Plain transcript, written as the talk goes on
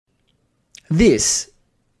This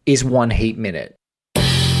is One Heat Minute.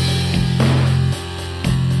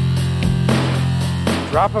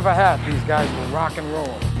 Drop of a hat, these guys will rock and roll.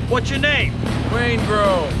 What's your name? Wayne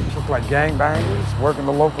Grove. Look like gangbangers, working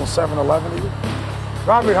the local 7-Eleven here.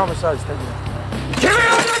 Robbery, homicides, take it. Give me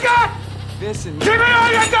all you got! Give me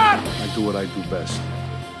all you got! I do what I do best.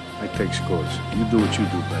 I take scores. You do what you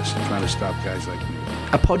do best. Trying to stop guys like me.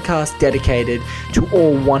 A podcast dedicated to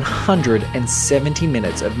all 170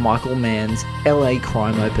 minutes of Michael Mann's LA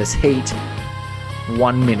crime opus Heat,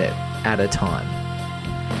 1 minute at a time.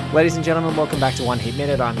 Ladies and gentlemen, welcome back to One Heat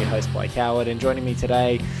Minute. I'm your host, Blake Howard, and joining me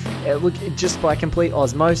today, just by complete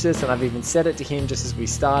osmosis, and I've even said it to him just as we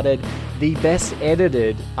started, the best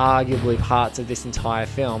edited, arguably, parts of this entire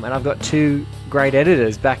film. And I've got two great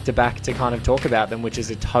editors back to back to kind of talk about them, which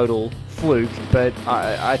is a total fluke. But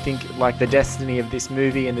I think, like the destiny of this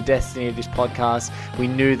movie and the destiny of this podcast, we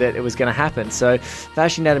knew that it was going to happen. So,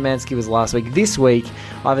 Fashion Adamansky was last week. This week,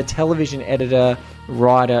 I have a television editor,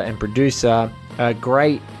 writer, and producer, a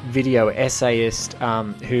great video essayist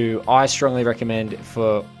who I strongly recommend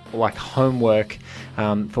for like homework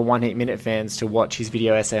for One Heat Minute fans to watch his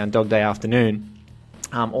video essay on Dog Day Afternoon.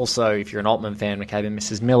 Also, if you're an Altman fan, McCabe and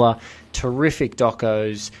Mrs. Miller, terrific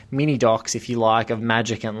docos, mini docs, if you like, of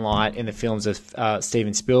magic and light in the films of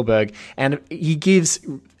Steven Spielberg. And he gives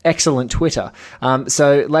excellent Twitter.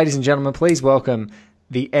 So, ladies and gentlemen, please welcome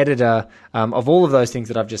the editor of all of those things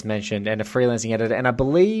that I've just mentioned, and a freelancing editor, and I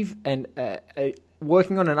believe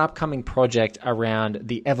working on an upcoming project around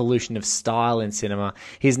the evolution of style in cinema.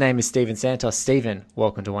 His name is Steven Santos. Steven,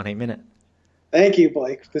 welcome to One Heat Minute. Thank you,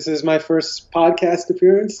 Blake. This is my first podcast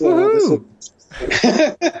appearance.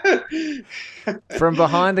 From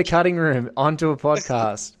behind the cutting room onto a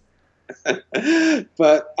podcast.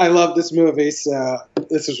 But I love this movie, so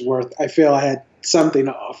this is I feel I had something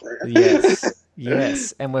to offer. Yes.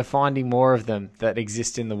 Yes, and we're finding more of them that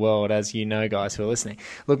exist in the world, as you know, guys who are listening.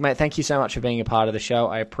 Look, mate, thank you so much for being a part of the show.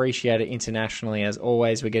 I appreciate it internationally, as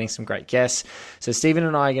always. We're getting some great guests. So Stephen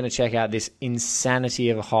and I are going to check out this insanity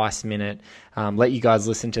of a heist minute, let you guys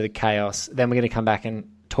listen to the chaos. Then we're going to come back and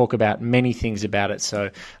talk about many things about it. So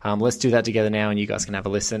let's do that together now, and you guys can have a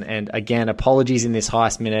listen. And again, apologies in this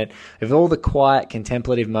heist minute of all the quiet,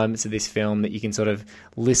 contemplative moments of this film that you can sort of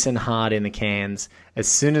listen hard in the cans. As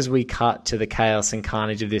soon as we cut to the chaos and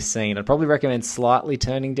carnage of this scene, I'd probably recommend slightly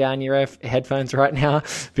turning down your headphones right now,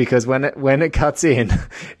 because when it cuts in,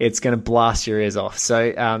 it's going to blast your ears off.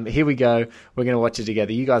 So here we go. We're going to watch it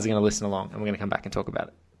together. You guys are going to listen along, and we're going to come back and talk about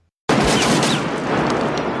it.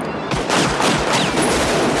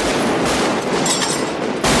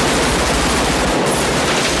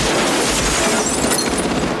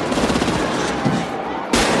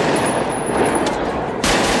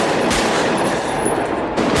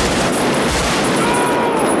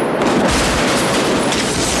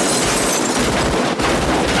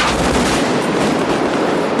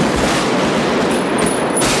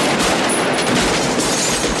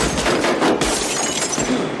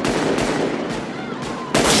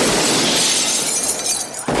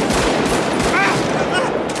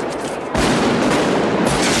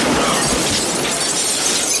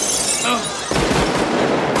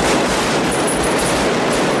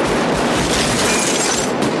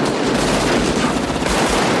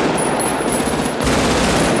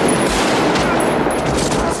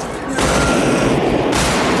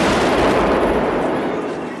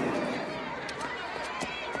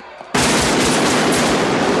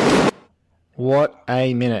 What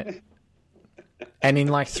a minute. And in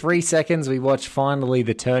like 3 seconds, we watch finally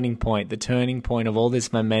the turning point of all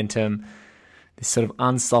this momentum, this sort of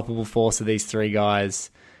unstoppable force of these three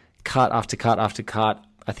guys, cut after cut after cut.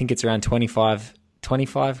 I think it's around 25,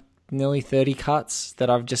 nearly 30 cuts that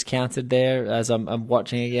I've just counted there as I'm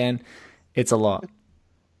watching again. It's a lot.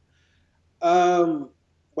 Wow.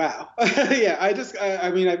 Yeah,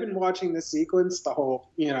 I've been watching this sequence the whole,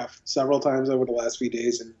 several times over the last few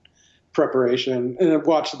days in preparation, and I've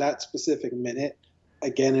watched that specific minute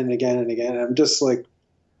again and again and again. And I'm just like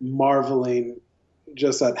marveling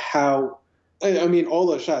just at how, all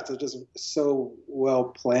those shots are just so well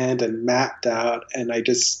planned and mapped out. And I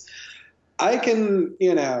can,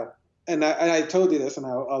 and I told you this, and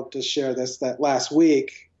I'll just share this, that last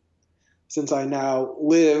week, since I now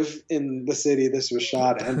live in the city this was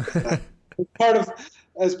shot in,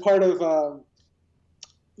 as part of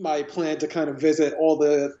my plan to kind of visit all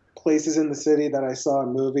the places in the city that I saw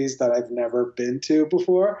in movies that I've never been to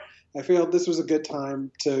before, I feel this was a good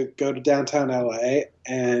time to go to downtown LA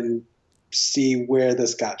and see where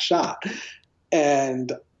this got shot.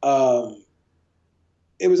 And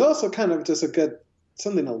it was also kind of just a good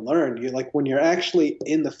something to learn. You like when you're actually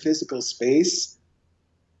in the physical space.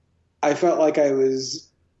 I felt like I was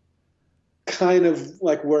kind of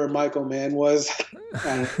like where Michael Mann was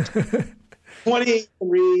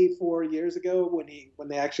 23, 4 years ago when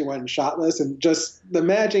they actually went and shot this, and just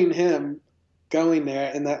imagining him going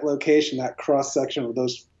there in that location, that cross section of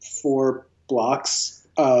those 4 blocks,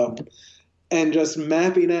 and just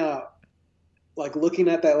mapping out, like looking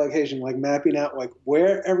at that location, like mapping out like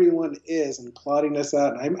where everyone is and plotting this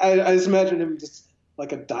out. And I just imagine him just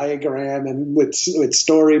like a diagram and with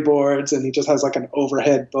storyboards, and he just has like an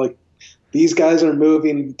overhead, like these guys are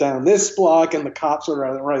moving down this block and the cops are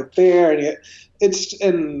right there. And it's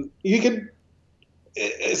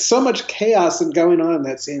so much chaos and going on in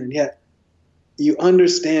that scene. And yet you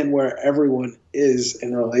understand where everyone is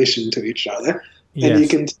in relation to each other. Yes. And you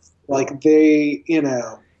can, like, they,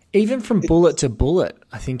 even from bullet to bullet,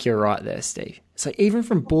 I think you're right there, Steve. So even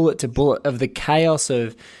from bullet to bullet of the chaos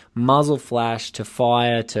of muzzle flash to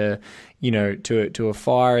fire to, to a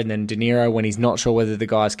fire, and then De Niro when he's not sure whether the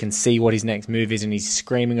guys can see what his next move is and he's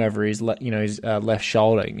screaming over his left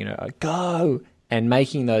shoulder, go, and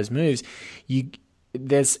making those moves.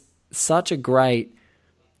 There's such a great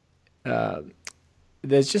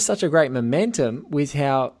momentum with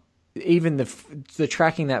how even the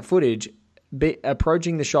tracking that footage,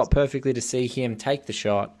 approaching the shot perfectly to see him take the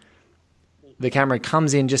shot. The camera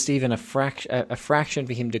comes in just even a fraction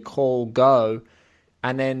for him to call go,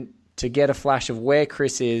 and then to get a flash of where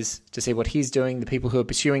Chris is, to see what he's doing, the people who are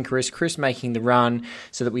pursuing Chris making the run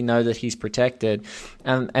so that we know that he's protected.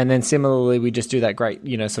 And then similarly, we just do that great,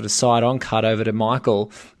 sort of side-on cut over to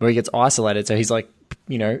Michael where he gets isolated. So he's like,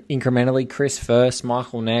 incrementally Chris first,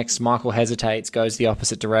 Michael next. Michael hesitates, goes the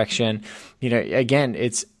opposite direction. Again,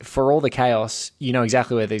 it's for all the chaos,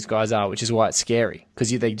 exactly where these guys are, which is why it's scary, because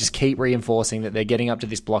they just keep reinforcing that they're getting up to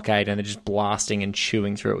this blockade and they're just blasting and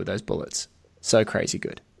chewing through it with those bullets. So crazy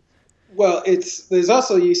good. Well, there's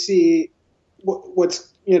also, you see what's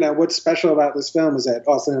special about this film is that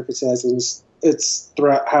Austin emphasizes it's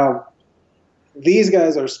throughout how these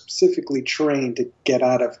guys are specifically trained to get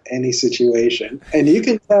out of any situation. And you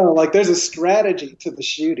can tell, like, there's a strategy to the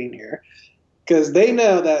shooting here, because they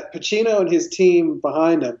know that Pacino and his team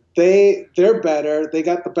behind him, they're better. They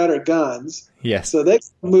got the better guns. Yes. So they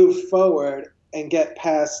move forward and get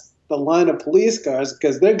past the line of police cars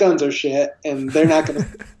because their guns are shit and they're not going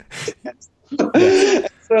to.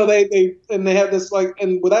 So they have this, like,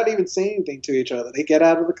 and without even saying anything to each other, they get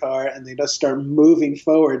out of the car and they just start moving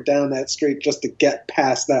forward down that street just to get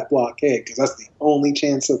past that blockade, because that's the only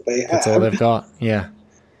chance that they have. That's all they've got. Yeah.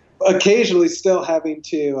 Occasionally still having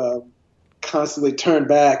to constantly turn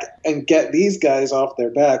back and get these guys off their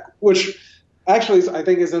back, which actually I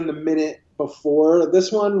think is in the minute before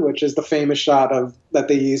this one, which is the famous shot of that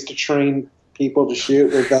they use to train people to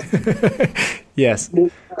shoot with that. Yes.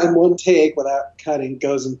 And one take without cutting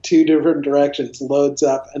goes in 2 different directions, loads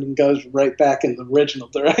up, and goes right back in the original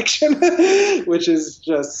direction, which is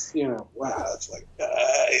just, wow. It's like,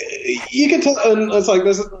 you can tell, and it's like,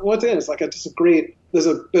 once again, it's like just a great, there's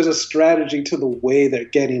a strategy to the way they're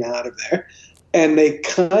getting out of there. And they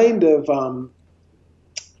kind of, and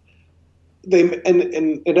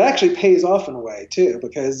it actually pays off in a way too,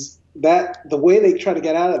 because the way they try to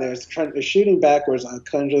get out of there is they're shooting backwards on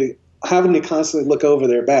having to constantly look over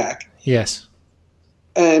their back. Yes.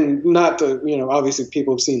 And not to, obviously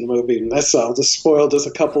people have seen the movie, and that's all just spoiled just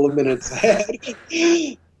a couple of minutes ahead.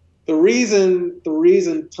 The reason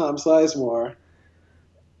Tom Sizemore,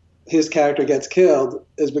 his character, gets killed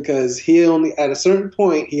is because at a certain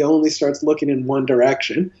point, he only starts looking in one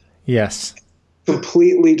direction. Yes.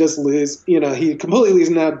 Completely just he completely has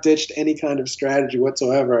now ditched any kind of strategy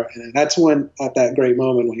whatsoever. And that's when, at that great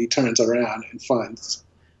moment, when he turns around and finds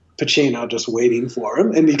Pacino just waiting for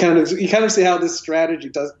him. And you kind of see how this strategy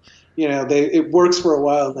does, it works for a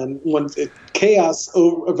while. And then once chaos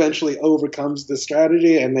eventually overcomes the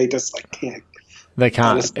strategy, and they just can't. They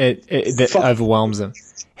can't. It overwhelms them.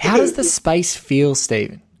 How does the space feel,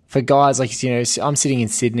 Stephen? For guys like, I'm sitting in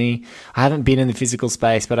Sydney. I haven't been in the physical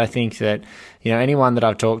space, but I think that, anyone that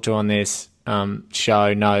I've talked to on this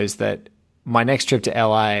show knows that my next trip to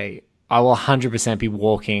LA, I will 100% be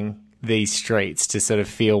walking these streets to sort of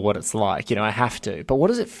feel what it's like. I have to. But what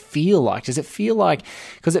does it feel like? Does it feel like,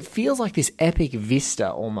 because it feels like this epic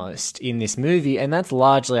vista almost in this movie, and that's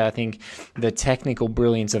largely, I think, the technical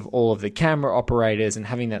brilliance of all of the camera operators and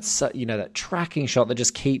having that, that tracking shot that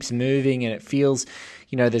just keeps moving, and it feels,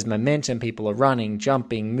 there's momentum, people are running,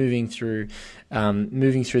 jumping, moving through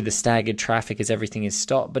the staggered traffic as everything is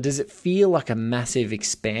stopped. But does it feel like a massive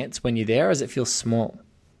expanse when you're there, or does it feel small?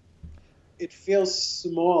 It feels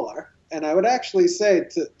smaller. And I would actually say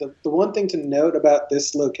the one thing to note about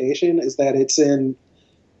this location is that it's in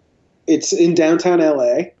downtown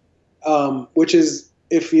LA, which is,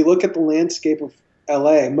 if you look at the landscape of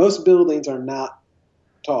LA, most buildings are not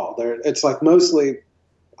tall. It's like mostly,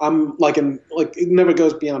 it never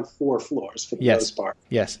goes beyond 4 floors for the most part.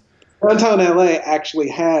 Yes. Downtown LA actually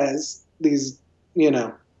has these,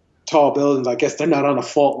 tall buildings. I guess they're not on a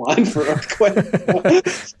fault line for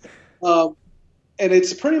earthquakes. And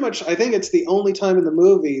it's pretty much, I think it's the only time in the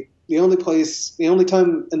movie, the only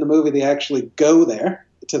time in the movie they actually go there,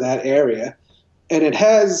 to that area. And it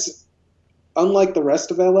has, unlike the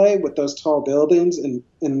rest of LA with those tall buildings, and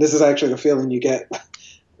this is actually the feeling you get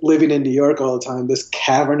living in New York all the time, this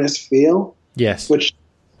cavernous feel. Yes. Which,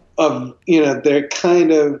 they're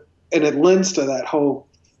kind of, and it lends to that whole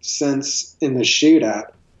sense in the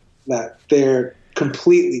shootout that they're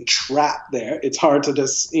completely trapped there. It's hard to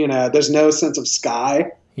just, there's no sense of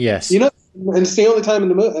sky. Yes. And it's the only time in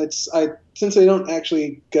the movie, since they don't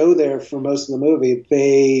actually go there for most of the movie,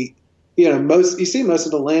 they, you see most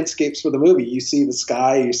of the landscapes for the movie. You see the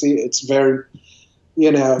sky, it's very,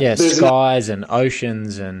 skies and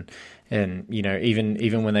oceans and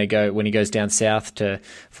even when he goes down south to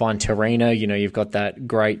find Torino, you've got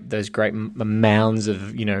those great mounds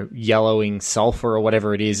of, yellowing sulfur or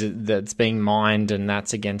whatever it is that's being mined, and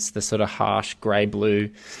that's against the sort of harsh grey blue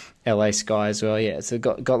LA sky as well. Yeah, so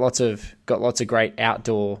got lots of great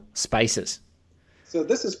outdoor spaces. So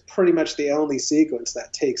this is pretty much the only sequence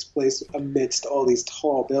that takes place amidst all these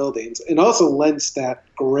tall buildings, and also lends that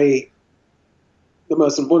one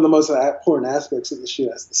of the most important aspects of the shoot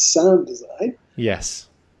is the sound design. Yes.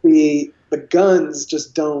 The guns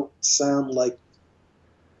just don't sound like,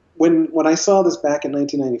 when I saw this back in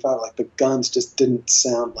 1995, like the guns just didn't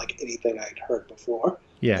sound like anything I'd heard before.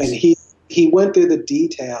 Yes. And he went through the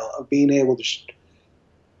detail of being able to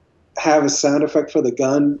have a sound effect for the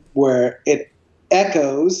gun where it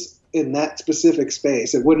echoes in that specific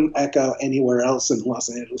space. It wouldn't echo anywhere else in Los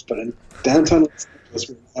Angeles, but in downtown Los Angeles,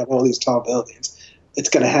 where you have all these tall buildings, it's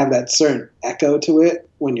going to have that certain echo to it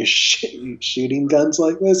when you're shooting guns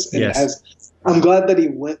like this. And yes. I'm glad that he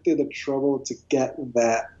went through the trouble to get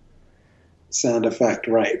that sound effect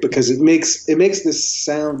right, because it makes this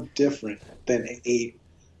sound different than a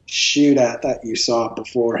shootout that you saw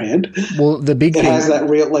beforehand. Well, the big thing has that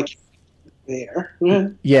real, like, there.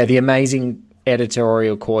 Yeah, the amazing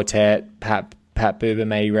editorial quartet, Pat Buber,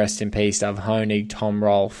 may he rest in peace, Dov Honig, Tom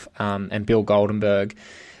Rolfe, and Bill Goldenberg.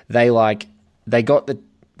 They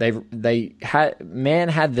had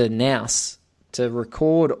the nous to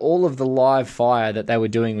record all of the live fire that they were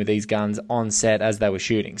doing with these guns on set as they were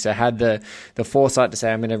shooting. So had the foresight to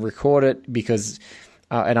say, I'm going to record it because,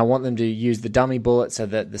 and I want them to use the dummy bullet so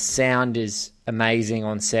that the sound is amazing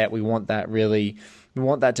on set. We want that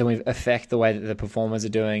to affect the way that the performers are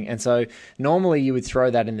doing. And so normally you would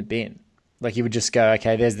throw that in the bin. Like you would just go,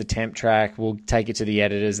 okay, there's the temp track. We'll take it to the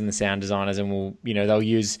editors and the sound designers, and they'll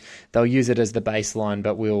use it as the baseline,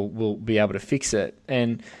 but we'll be able to fix it.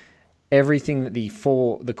 And everything that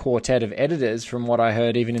the quartet of editors, from what I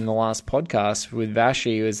heard even in the last podcast with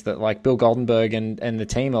Vashi, was that like Bill Goldenberg and the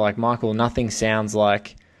team are like, Michael, nothing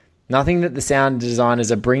that the sound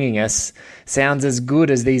designers are bringing us sounds as good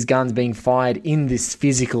as these guns being fired in this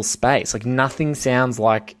physical space. Like nothing sounds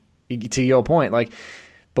like, to your point, like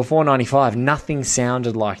before 95, nothing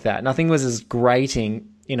sounded like that. Nothing was as grating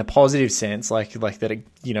in a positive sense, like that,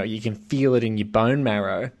 you can feel it in your bone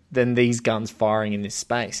marrow, than these guns firing in this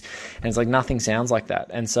space. And it's like nothing sounds like that.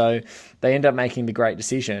 And so they end up making the great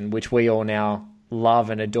decision, which we all now love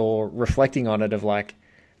and adore, reflecting on it, of like,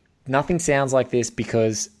 nothing sounds like this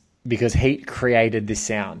because Heat created this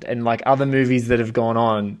sound. And like other movies that have gone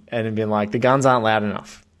on and have been like, the guns aren't loud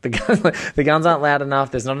enough. The guns aren't loud enough.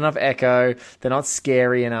 There's not enough echo. They're not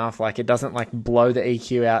scary enough. Like it doesn't like blow the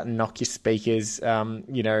EQ out and knock your speakers,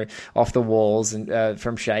 off the walls and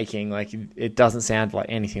from shaking. Like it doesn't sound like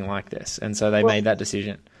anything like this. And so they made that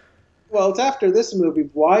decision. Well, it's after this movie.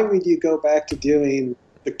 Why would you go back to doing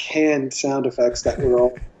the canned sound effects that we're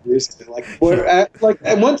all used to?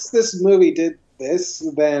 And once this movie did this,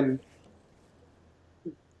 then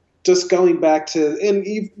just going back to, and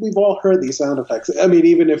we've all heard these sound effects. I mean,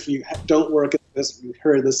 even if you don't work at this, you've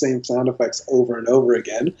heard the same sound effects over and over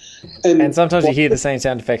again. And sometimes you hear the same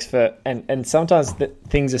sound effects and sometimes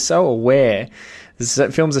things are so aware,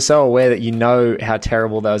 films are so aware that you know how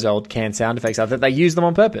terrible those old canned sound effects are, that they use them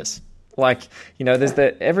on purpose. Like, there's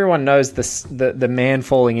everyone knows the man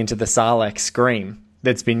falling into the Sarlacc scream.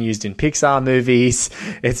 that's been used in Pixar movies.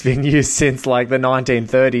 It's been used since like the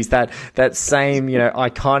 1930s. That same,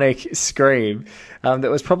 iconic scream that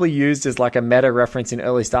was probably used as like a meta reference in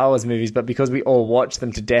early Star Wars movies. But because we all watched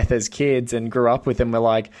them to death as kids and grew up with them, we're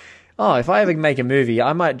like, oh, if I ever make a movie,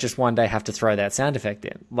 I might just one day have to throw that sound effect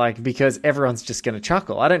in, like, because everyone's just going to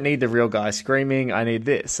chuckle. I don't need the real guy screaming. I need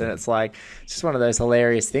this. And it's like, it's just one of those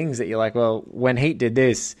hilarious things that you're like, well, when Heat did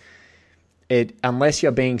this, unless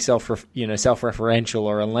you're being self-referential,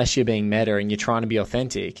 or unless you're being meta and you're trying to be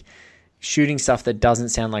authentic, shooting stuff that doesn't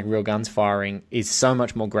sound like real guns firing is so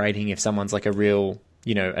much more grating. If someone's like a real,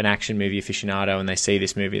 an action movie aficionado and they see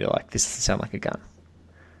this movie, they're like, this doesn't sound like a gun.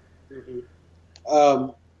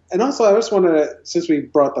 Mm-hmm. And also, I just wanted to, since we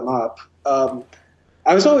brought them up,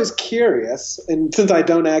 I was always curious, and since I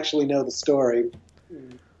don't actually know the story,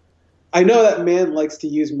 I know that Mann likes to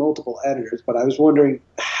use multiple editors, but I was wondering,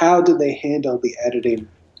 how did they handle the editing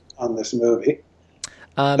on this movie?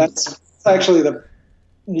 That's actually the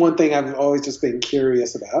one thing I've always just been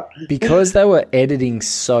curious about. Because they were editing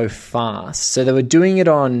so fast, so they were doing it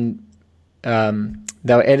on,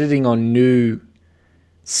 they were editing on new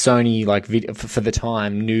Sony, like, for the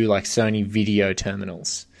time, new like Sony video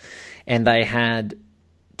terminals, and they had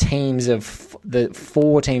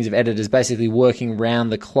four teams of editors basically working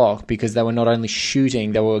round the clock, because they were not only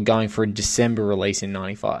shooting, they were going for a December release in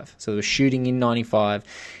 95. So they were shooting in 95,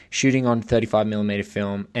 shooting on 35mm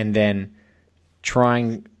film, and then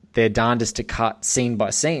trying their darndest to cut scene by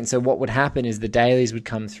scene. So what would happen is the dailies would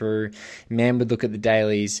come through, Mann would look at the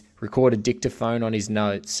dailies, record a dictaphone on his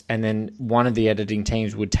notes, and then one of the editing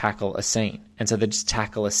teams would tackle a scene. And so they'd just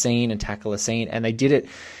tackle a scene, and they did it.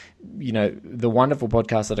 The wonderful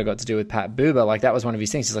podcast that I got to do with Pat Buber, like, that was one of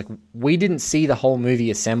his things. He's like, we didn't see the whole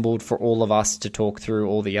movie assembled for all of us to talk through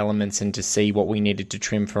all the elements and to see what we needed to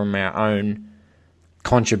trim from our own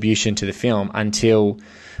contribution to the film until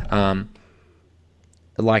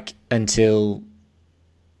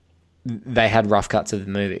they had rough cuts of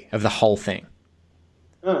the movie, of the whole thing.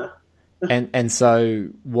 And so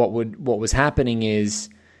what was happening is,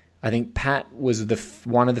 I think Pat was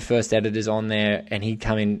one of the first editors on there, and he'd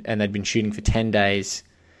come in and they'd been shooting for 10 days.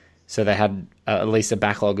 So they had at least a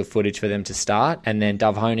backlog of footage for them to start. And then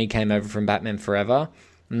Dove Honey came over from Batman Forever.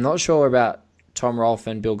 I'm not sure about Tom Rolfe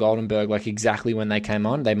and Bill Goldenberg, like exactly when they came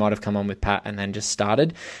on. They might have come on with Pat and then just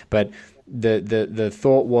started. But the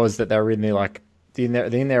thought was that they were in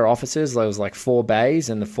their offices. There was like 4 bays,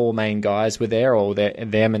 and the 4 main guys were there, or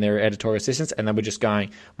them and their editorial assistants, and they were just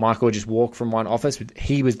going. Michael would just walk from one office.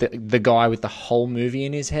 He was the guy with the whole movie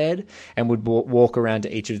in his head, and would walk around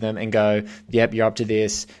to each of them and go, "Yep, you're up to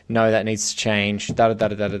this. No, that needs to change." Da da da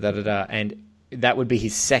da da da da da. And that would be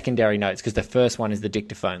his secondary notes, because the first one is the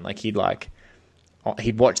dictaphone. Like he'd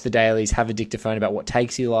watch the dailies, have a dictaphone about what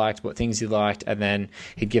takes he liked, what things he liked, and then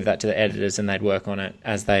he'd give that to the editors, and they'd work on it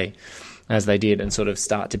as they did, and sort of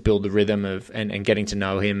start to build the rhythm of and getting to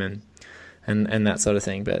know him and that sort of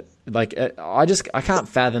thing. But like, I can't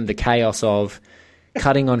fathom the chaos of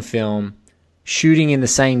cutting on film, shooting in the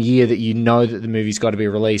same year that you know that the movie's got to be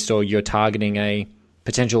released, or you're targeting a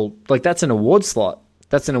potential, like, that's an award slot.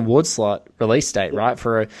 That's an award slot release date, right,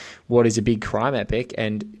 for what is a big crime epic,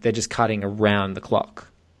 and they're just cutting around the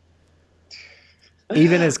clock.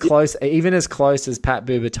 Even as close as Pat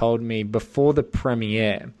Buber told me before the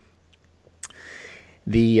premiere,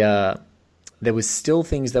 there was still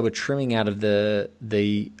things that were trimming out of the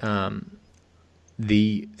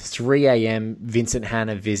 3 a.m. Vincent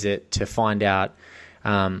Hanna visit to find out,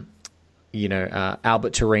 Albert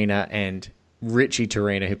Torina and Richie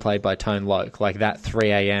Torina, who played by Tone Loc, like that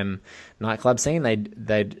 3 a.m. nightclub scene.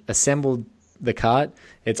 They'd assembled the cut.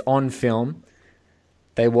 It's on film.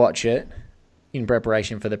 They watch it in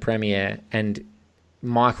preparation for the premiere, and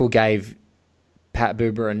Michael gave Pat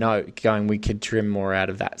Buber a note going, we could trim more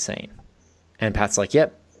out of that scene. And Pat's like,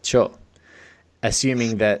 yep, sure.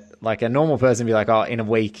 Assuming that, like, a normal person would be like, oh, in a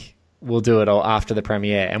week we'll do it, or after the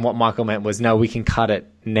premiere. And what Michael meant was, no, we can cut it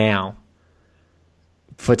now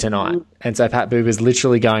for tonight. And so Pat Buber's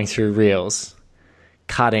literally going through reels,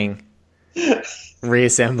 cutting,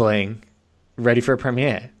 reassembling, ready for a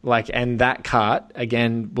premiere. Like, and that cut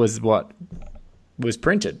again was what was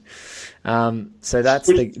printed. So that's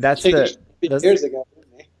years ago,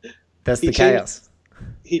 didn't he? That's the chaos.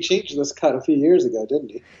 He changed this cut a few years ago,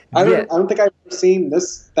 didn't he? I don't think I've ever seen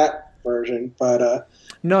that version, but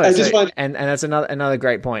no. And that's another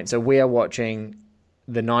great point. So we are watching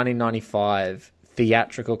the 1995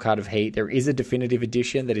 theatrical cut of Heat. There is a definitive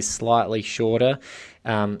edition that is slightly shorter,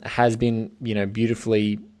 has been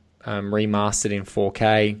beautifully remastered in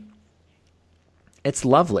 4K. It's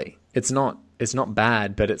lovely. It's not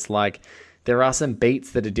bad, but it's like there are some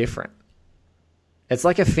beats that are different. It's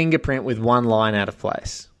like a fingerprint with one line out of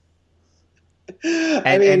place.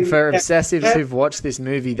 And for obsessives who've watched this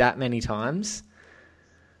movie that many times,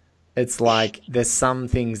 it's like there's some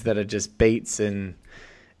things that are just beats and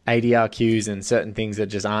ADR cues and certain things that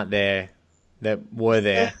just aren't there that were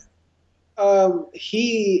there.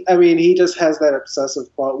 He just has that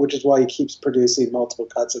obsessive quality, which is why he keeps producing multiple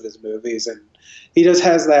cuts of his movies, and he just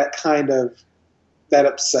has that kind of that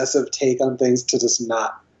obsessive take on things to just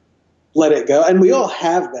not let it go. And we all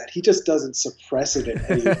have that. He just doesn't suppress it in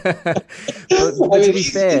any way. but to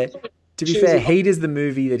be fair, Heat is the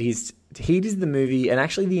movie, and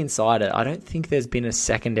actually The Insider, I don't think there's been a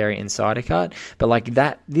secondary Insider cut, but like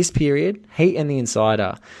that, this period, Heat and The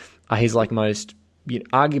Insider are his like most,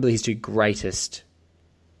 arguably his two greatest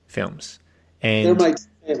films. And they're my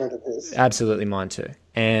favorite of his. Absolutely mine too.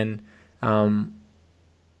 And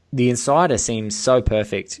The Insider seems so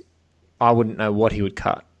perfect, I wouldn't know what he would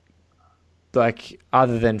cut. Like,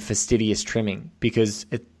 other than fastidious trimming, because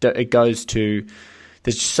it goes to,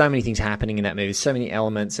 there's just so many things happening in that movie, so many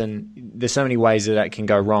elements, and there's so many ways that can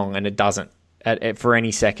go wrong, and it doesn't. For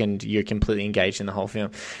any second, you're completely engaged in the whole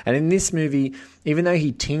film. And in this movie, even though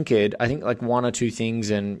he tinkered, I think like one or two things,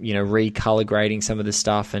 and recolor grading some of the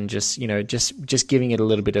stuff, and just giving it a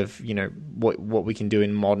little bit of what we can do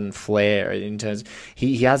in modern flair in terms.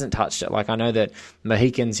 He hasn't touched it. Like, I know that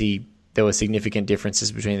Mohicans, there were significant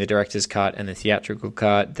differences between the director's cut and the theatrical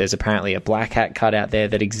cut. There's apparently a black hat cut out there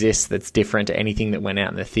that exists that's different to anything that went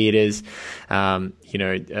out in the theaters.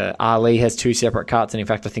 Ali has two separate cuts, and in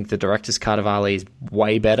fact, I think the director's cut of Ali is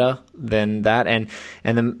way better than that. And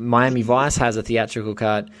the Miami Vice has a theatrical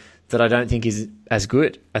cut that I don't think is as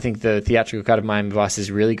good. I think the theatrical cut of Miami Vice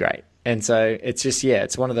is really great. And so it's just,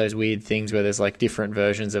 it's one of those weird things where there's like different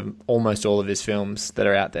versions of almost all of his films that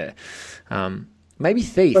are out there. Maybe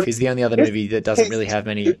Thief is the only other movie that doesn't really have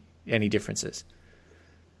any differences.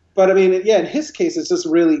 But I mean, in his case, it's just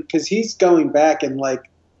really because he's going back and like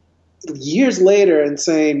years later and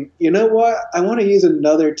saying, you know what, I want to use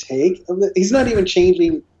another take. He's not even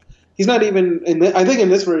changing. He's not even. I think in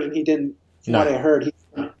this version, he didn't. No. What I heard,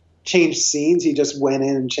 he changed scenes. He just went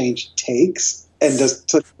in and changed takes and just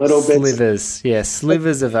took little slivers,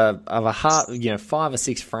 slivers of a heart, 5 or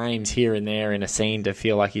 6 frames here and there in a scene to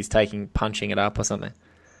feel like he's punching it up or something.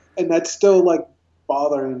 And that's still like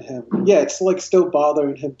bothering him. Yeah, it's like still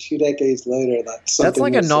bothering him 2 decades later. That's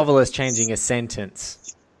like a novelist changing a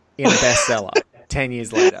sentence in a bestseller 10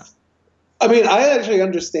 years later. I mean, I actually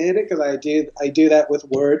understand it because I do that with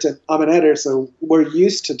words, and I'm an editor, so we're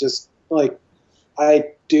used to just like I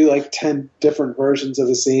do like 10 different versions of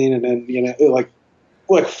a scene, and then like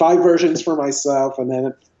 5 versions for myself, and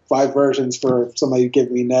then 5 versions for somebody to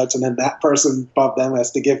give me notes, and then that person above them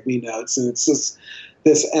has to give me notes, and it's just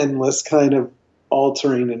this endless kind of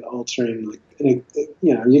altering. Like, and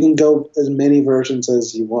you can go as many versions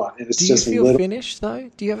as you want, and it's just. Do you feel finished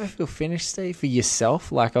though? Do you ever feel finished, Steve, for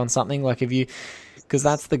yourself, like on something? Like, because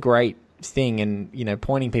that's the great thing, and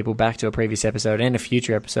pointing people back to a previous episode and a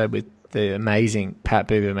future episode with the amazing Pat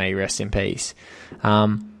Boober, may he rest in peace.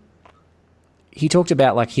 He talked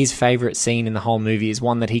about like his favorite scene in the whole movie is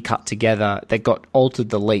one that he cut together that got altered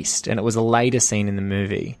the least, and it was a later scene in the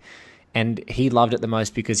movie, and he loved it the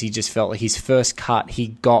most because he just felt like his first cut, he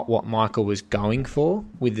got what Michael was going for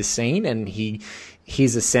with the scene, and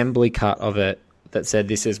his assembly cut of it that said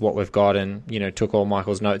this is what we've got, and took all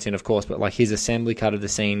Michael's notes in, of course, but like his assembly cut of the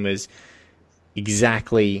scene was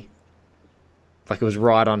exactly like it was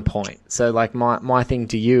right on point. So like my thing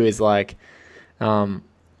to you is like, do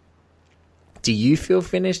you feel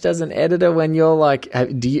finished as an editor when you're like,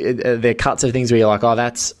 there are cuts of things where you're like, oh,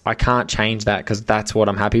 I can't change that because that's what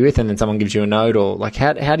I'm happy with, and then someone gives you a note, or like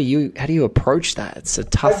how do you approach that? It's a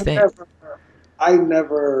tough thing. I'm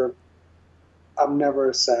never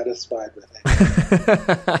satisfied with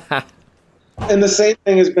it. And the same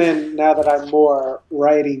thing has been now that I'm more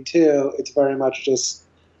writing too. It's very much just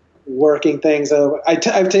working things over.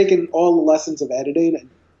 I've taken all the lessons of editing and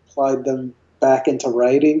applied them back into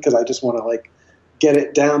writing because I just want to like get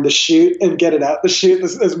it down the chute and get it out the chute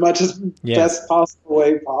as much as best possible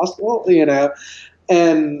way possible,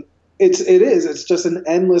 and it's just an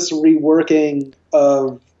endless reworking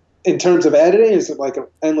of, in terms of editing, it's like an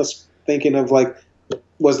endless thinking of like,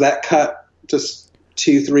 was that cut just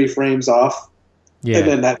 2-3 frames off? Yeah. And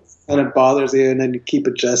then that kind of bothers you, and then you keep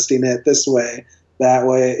adjusting it this way, that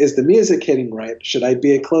way. Is the music hitting right? Should I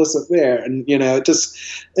be a close up there? And and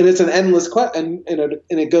it's an endless question, and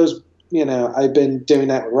it goes. I've been doing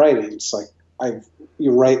that with writing. It's like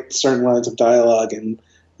you write certain lines of dialogue, and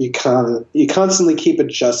you constantly keep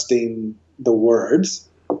adjusting the words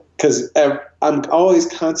because I'm always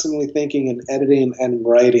constantly thinking in editing and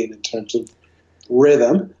writing in terms of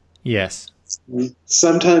rhythm. Yes.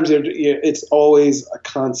 Sometimes it's always a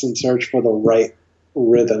constant search for the right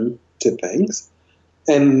rhythm to things.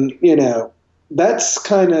 And, that's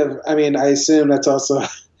kind of, I assume that's also,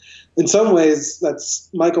 in some ways, that's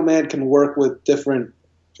Michael Mann can work with different,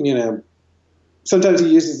 sometimes he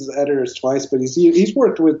uses his editors twice, but he's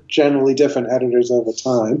worked with generally different editors over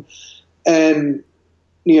time. And,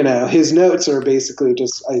 his notes are basically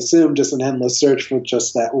just, I assume, just an endless search for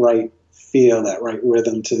just that right feel, that right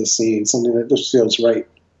rhythm to the scene, something that just feels right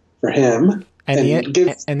for him. And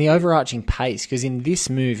the overarching pace, because in this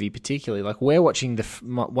movie particularly, like we're watching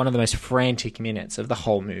one of the most frantic minutes of the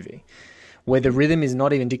whole movie, where the rhythm is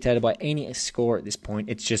not even dictated by any score at this point.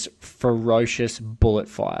 It's just ferocious bullet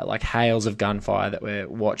fire, like hails of gunfire that we're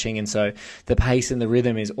watching. And so the pace and the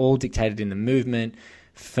rhythm is all dictated in the movement,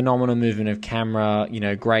 phenomenal movement of camera,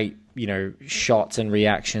 great, shots and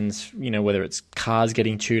reactions, whether it's cars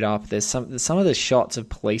getting chewed up. There's some of the shots of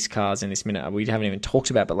police cars in this minute we haven't even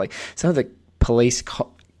talked about, but like some of the police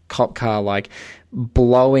cop car like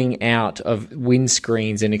blowing out of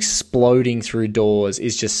windscreens and exploding through doors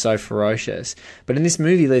is just so ferocious. But in this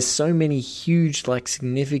movie, there's so many huge, like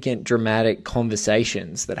significant, dramatic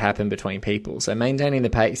conversations that happen between people. So maintaining the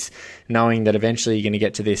pace, knowing that eventually you're going to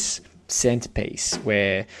get to this centerpiece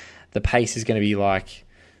where the pace is going to be like,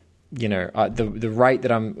 the rate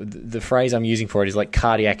that the phrase I'm using for it is like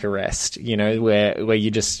cardiac arrest, where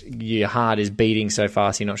your heart is beating so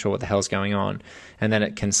fast you're not sure what the hell's going on, and then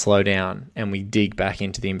it can slow down and we dig back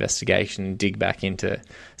into the investigation and dig back into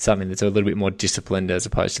something that's a little bit more disciplined as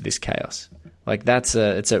opposed to this chaos. Like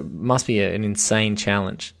must be an insane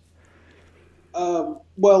challenge.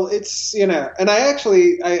 Well, it's and I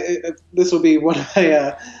this will be one of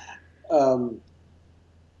my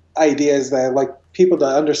ideas that I like people to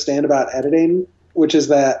understand about editing, which is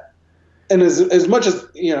that, and as much as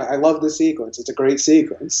I love the sequence, it's a great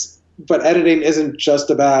sequence, but editing isn't just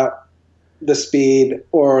about the speed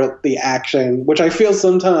or the action, which I feel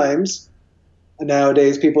sometimes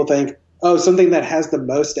nowadays people think, oh, something that has the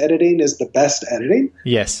most editing is the best editing.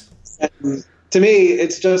 Yes. And to me,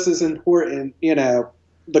 it's just as important,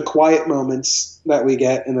 the quiet moments that we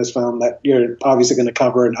get in this film that you're obviously going to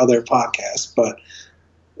cover in other podcasts, but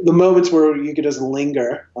the moments where you could just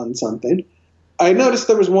linger on something. I noticed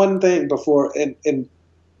there was one thing before, and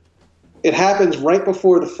it happens right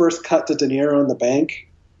before the first cut to De Niro on the bank,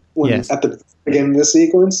 yes. At the beginning of the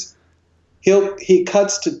sequence. He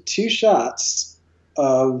cuts to two shots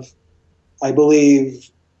of, I believe,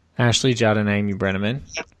 Ashley Judd and Amy Brenneman.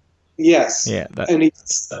 Yes. Yeah. And he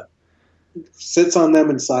sits on them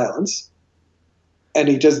in silence, and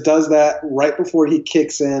he just does that right before he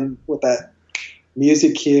kicks in with that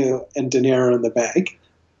music cue and De Niro in the bank.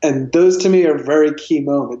 And those to me are very key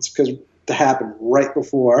moments because they happen right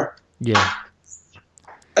before. Yeah.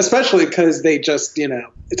 Especially because they just,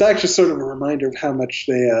 it's actually sort of a reminder of how much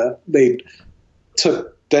they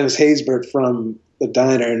took Dennis Haysbert from the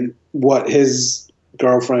diner and what his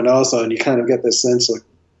girlfriend also, and you kind of get this sense like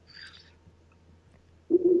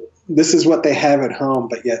this is what they have at home,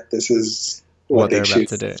 but yet this is what they're about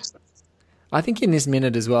to do. I think in this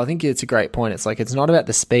minute as well, I think it's a great point. It's like it's not about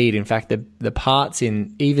the speed. In fact, the parts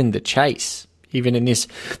in even the chase, even in this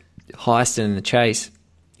heist and in the chase,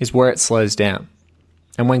 is where it slows down.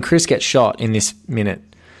 And when Chris gets shot in this minute,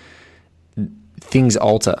 things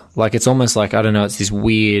alter. Like it's almost like, I don't know, it's this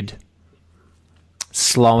weird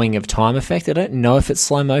slowing of time effect. I don't know if it's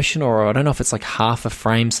slow motion or I don't know if it's like half a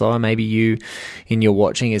frame slower. Maybe you in your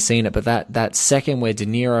watching has seen it, but that second where De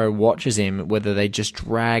Niro watches him, whether they just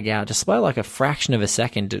drag out just by like a fraction of a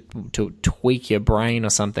second to tweak your brain or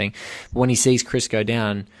something. When he sees Chris go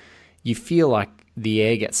down, you feel like the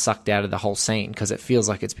air gets sucked out of the whole scene because it feels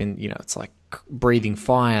like it's been, it's like breathing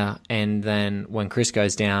fire. And then when Chris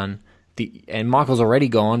goes down, and Michael's already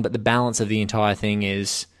gone, but the balance of the entire thing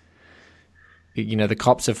is, the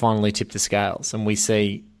cops have finally tipped the scales, and we're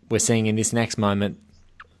seeing in this next moment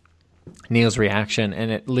Neil's reaction, and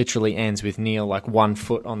it literally ends with Neil like 1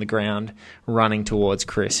 foot on the ground running towards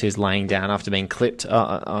Chris, who's laying down after being clipped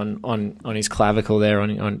on his clavicle there,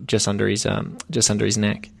 on just under his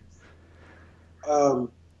neck.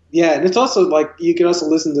 Yeah, and it's also like you can also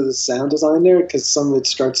listen to the sound design there because some of it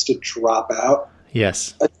starts to drop out.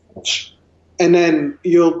 Yes, and then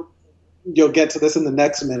you'll get to this in the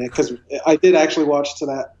next minute because I did actually watch to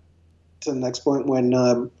the next point when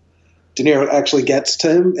De Niro actually gets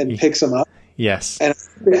to him and picks him up. Yes, and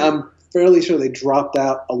I'm fairly sure they dropped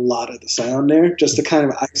out a lot of the sound there just to kind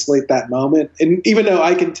of isolate that moment. And even though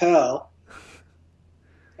I can tell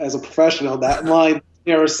as a professional that line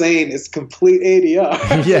De Niro saying is complete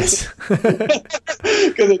ADR. Yes.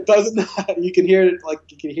 Because it doesn't. You can hear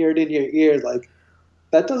it in your ear. Like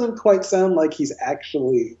that doesn't quite sound like he's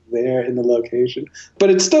actually there in the location, but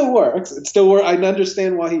it still works. It still works. I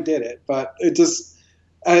understand why he did it, but it just.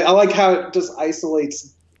 I like how it just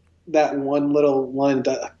isolates that one little line.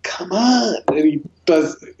 Come on, and he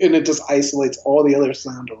does, and it just isolates all the other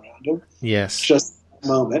sound around him. Yes. Just a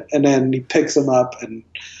moment, and then he picks him up, and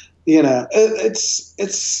it's.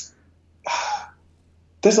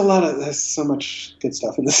 There's so much good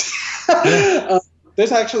stuff in this. Yeah.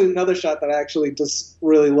 There's actually another shot that I actually just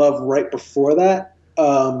really love right before that,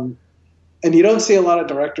 and you don't see a lot of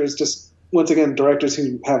directors. Just once again, directors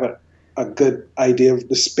who have a good idea of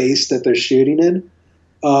the space that they're shooting in.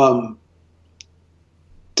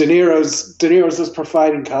 De Niro's just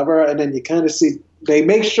providing cover, and then you kind of see they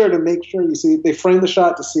make sure you see they frame the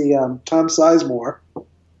shot to see Tom Sizemore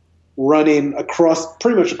running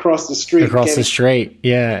pretty much across the street. Across the street,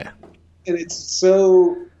 yeah. And it's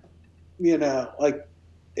so, like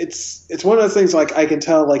it's one of those things. Like I can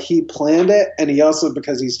tell, like he planned it, and he also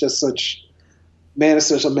because he's just such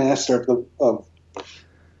a master of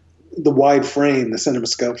the wide frame, the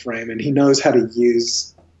CinemaScope frame, and he knows how to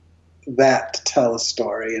use that to tell a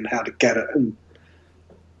story and how to get it and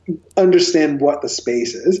understand what the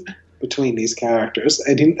space is between these characters.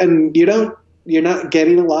 And you're not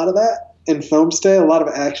getting a lot of that in films today. A lot of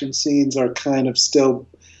action scenes are kind of still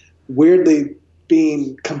weirdly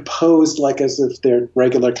being composed like as if they're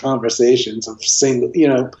regular conversations of just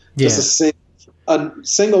a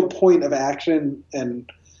single point of action and.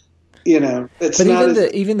 It's but not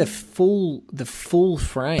even the full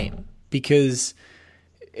frame, because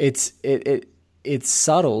it's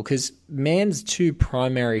subtle, because Mann's two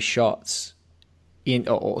primary shots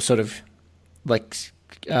or sort of like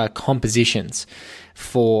compositions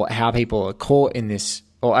for how people are caught in this,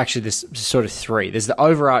 or actually there's sort of three. There's the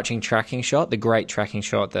overarching tracking shot, the great tracking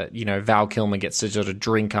shot that, Val Kilmer gets to sort of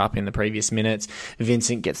drink up in the previous minutes.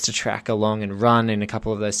 Vincent gets to track along and run in a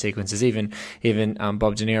couple of those sequences. Even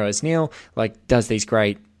Bob De Niro's Neil, like, does these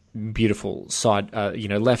great, beautiful side,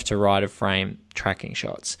 left to right of frame tracking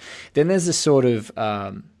shots. Then there's this sort of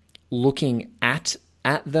looking at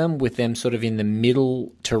them with them sort of in the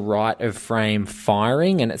middle to right of frame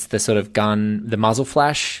firing, and it's the sort of gun, the muzzle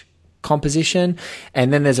flash composition.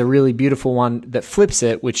 And then there's a really beautiful one that flips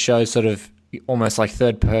it, which shows sort of almost like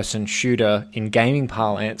third-person shooter in gaming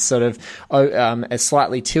parlance, sort of as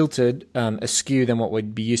slightly tilted, askew than what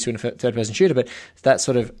we'd be used to in a third-person shooter, but that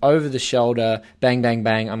sort of over-the-shoulder, bang, bang,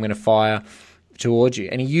 bang, I'm going to fire towards you.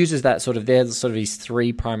 And he uses that sort of, there's sort of his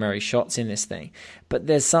three primary shots in this thing. But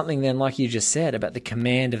there's something then, like you just said, about the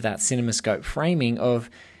command of that CinemaScope framing of,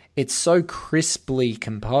 it's so crisply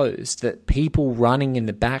composed that people running in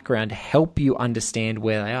the background help you understand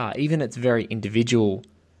where they are. Even it's very individual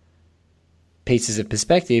pieces of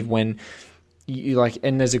perspective when you like,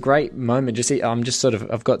 and there's a great moment.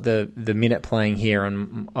 I've got the minute playing here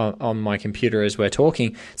on my computer as we're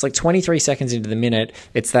talking. It's like 23 seconds into the minute.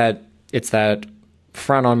 It's that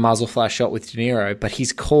front on muzzle flash shot with De Niro, but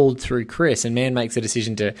he's called through Chris, and Mann makes a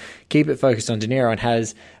decision to keep it focused on De Niro and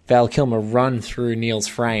has Val Kilmer run through Neil's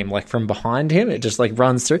frame, like from behind him. It just like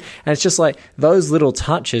runs through, and it's just like those little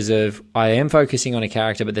touches of, I am focusing on a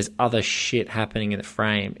character, but there's other shit happening in the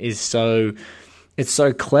frame it's so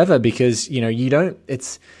clever, because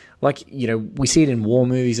it's like, we see it in war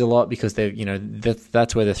movies a lot because they're,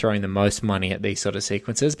 that's where they're throwing the most money at these sort of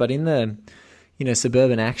sequences. But in the,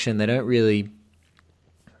 suburban action, they don't really.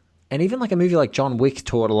 And even like a movie like John Wick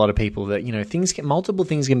taught a lot of people that, multiple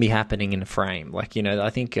things can be happening in a frame. Like, I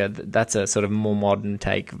think that's a sort of more modern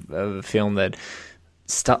take of a film that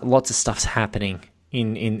lots of stuff's happening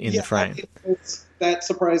in the frame. That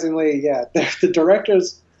surprisingly, the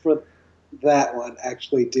directors for that one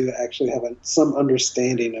actually have some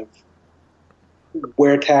understanding of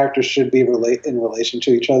where characters should be in relation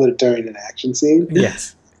to each other during an action scene.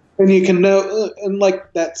 Yes. And you can know, and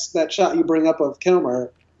like that shot you bring up of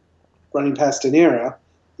Kilmer running past De Niro,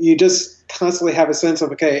 you just constantly have a sense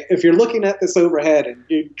of, okay, if you're looking at this overhead and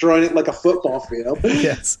you're drawing it like a football field,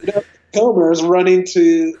 yes, Kilmer is running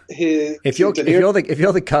to his. If you're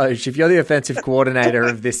the coach, if you're the offensive coordinator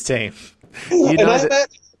of this team,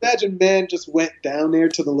 imagine Mann just went down there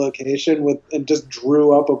to the location and just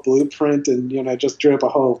drew up a blueprint and just drew up a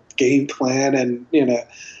whole game plan and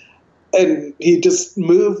and he just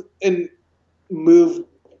moved the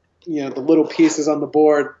little pieces on the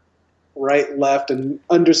board right, left, and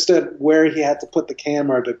understood where he had to put the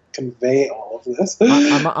camera to convey all of this.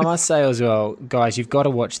 I must say as well, guys, you've got to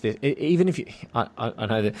watch this. Even if you, I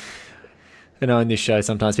know that You know, in this show,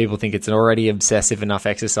 sometimes people think it's an already obsessive enough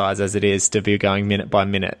exercise as it is to be going minute by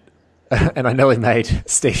minute. And I nearly made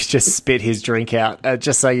Steve just spit his drink out,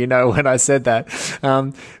 just so you know when I said that.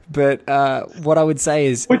 But what I would say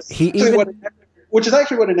is which is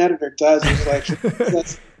actually what an editor does. Is like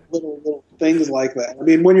that's little things like that. I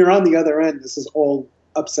mean, when you're on the other end, this is all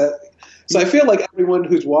upsetting. So I feel like everyone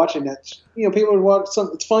who's watching it, people would watch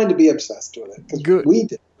something. It's fine to be obsessed with it because we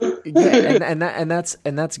do. Yeah,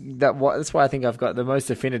 that's why I think I've got the most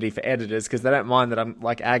affinity for editors, because they don't mind that I'm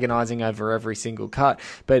like agonizing over every single cut.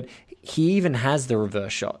 But he even has the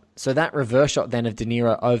reverse shot. So that reverse shot then of De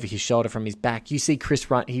Niro over his shoulder from his back, you see Chris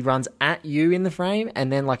run. He runs at you in the frame,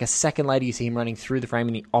 and then like a second later, you see him running through the frame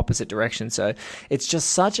in the opposite direction. So it's just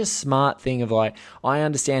such a smart thing of like, I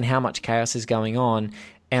understand how much chaos is going on,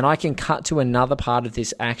 and I can cut to another part of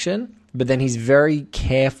this action. But then he's very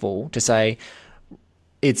careful to say,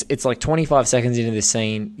 it's like 25 seconds into the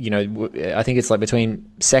scene, I think it's like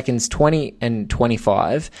between seconds 20 and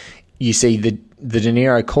 25, you see the De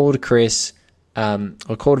Niro call to Chris,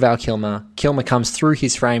 or call to Val Kilmer. Kilmer comes through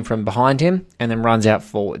his frame from behind him and then runs out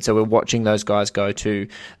forward. So we're watching those guys go to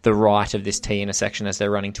the right of this T intersection as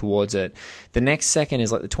they're running towards it. The next second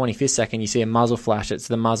is like the 25th second, you see a muzzle flash. It's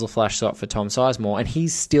the muzzle flash shot for Tom Sizemore, and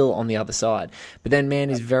he's still on the other side. But then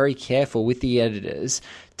Mann is very careful with the editors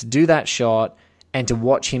to do that shot and to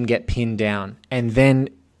watch him get pinned down and then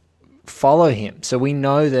follow him. So we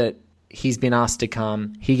know that he's been asked to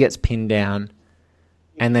come, he gets pinned down,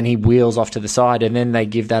 and then he wheels off to the side, and then they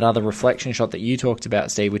give that other reflection shot that you talked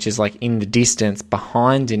about, Steve, which is like in the distance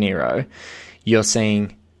behind De Niro. You're seeing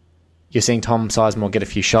Tom Sizemore get a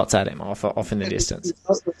few shots at him off in the distance. He's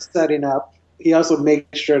also setting up. He also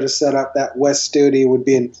makes sure to set up that West Studi would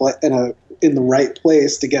be in the right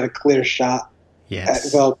place to get a clear shot. Yes.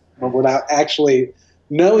 At Val without actually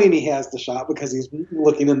knowing he has the shot, because he's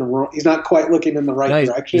looking in the wrong. He's not quite looking in the right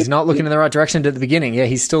direction. He's not looking in the right direction at the beginning. Yeah,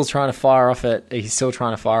 he's still trying to fire off at De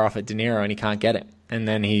Niro, and he can't get it. And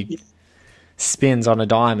then he spins on a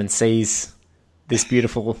dime and sees this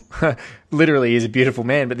beautiful, literally is a beautiful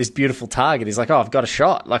man, but this beautiful target. He's like, oh, I've got a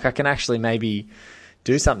shot. Like, I can actually maybe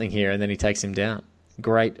do something here. And then he takes him down.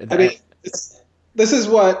 Great. I mean, this is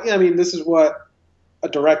what a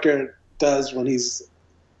director does when he's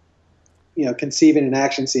conceiving an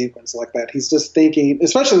action sequence like that. He's just thinking,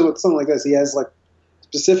 especially with something like this, he has like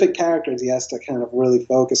specific characters he has to kind of really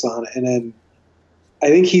focus on. And then I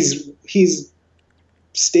think he's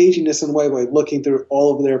staging this in a way by looking through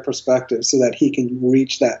all of their perspectives so that he can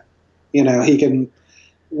reach that, he can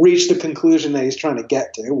reach the conclusion that he's trying to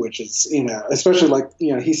get to, which is, especially like,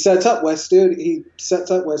 he sets up West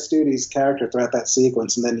Studi's character throughout that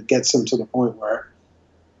sequence, and then he gets him to the point where,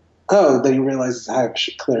 then he realizes I have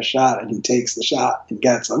a clear shot, and he takes the shot and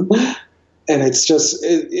gets him. And it's just,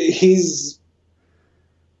 it's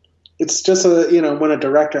just when a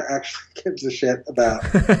director actually gives a shit about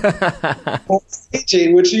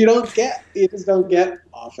staging, which you just don't get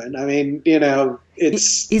often. I mean,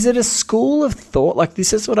 it's. Is it a school of thought? Like,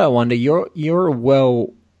 this is what I wonder. You're a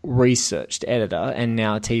well-researched editor and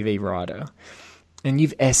now a TV writer, and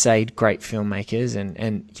you've essayed great filmmakers,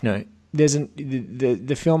 and there's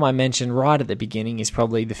the film I mentioned right at the beginning is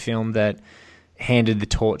probably the film that handed the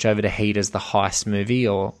torch over to Heat as the heist movie.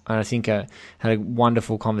 And I think I had a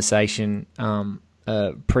wonderful conversation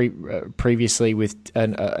previously with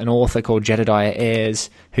an author called Jedediah Ayres,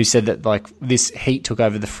 who said that like this Heat took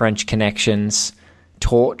over the French Connections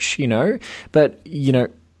torch, But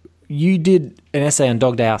you did an essay on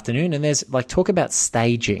Dog Day Afternoon, and there's like talk about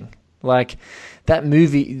staging. Like that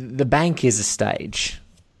movie, The Bank is a stage.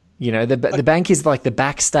 The bank is like the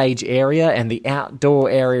backstage area, and the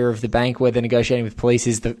outdoor area of the bank where they're negotiating with police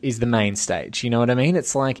is the main stage. You know what I mean?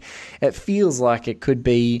 It's like, it feels like it could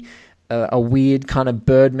be a weird kind of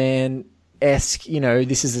Birdman-esque,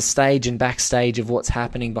 this is a stage and backstage of what's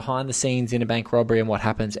happening behind the scenes in a bank robbery and what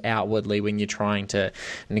happens outwardly when you're trying to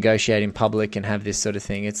negotiate in public and have this sort of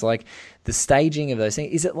thing. It's like the staging of those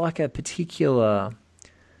things. Is it like a particular...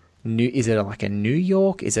 Is it like a New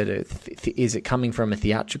York? Is it coming from a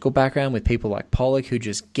theatrical background with people like Pollock who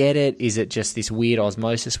just get it? Is it just this weird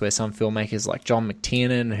osmosis where some filmmakers like John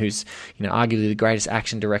McTiernan, who's arguably the greatest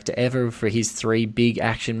action director ever for his 3 big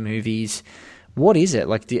action movies? What is it?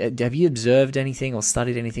 Like, have you observed anything or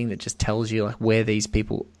studied anything that just tells you like where these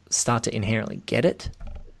people start to inherently get it?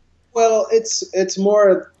 Well, it's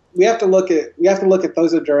more. We have to look at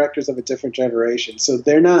those are directors of a different generation, so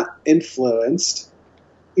they're not influenced.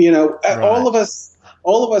 Right. All of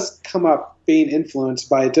us come up being influenced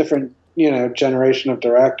by a different, generation of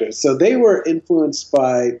directors. So they were influenced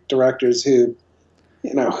by directors who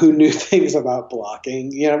who knew things about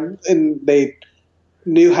blocking, and they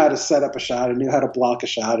knew how to set up a shot and knew how to block a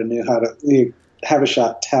shot and knew how to have a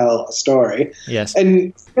shot tell a story. Yes.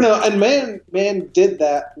 And, and man did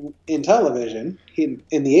that in television. In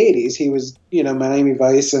the 80s, he was, Miami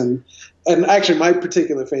Vice and actually my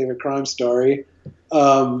particular favorite Crime Story.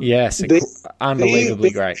 Yes. Unbelievably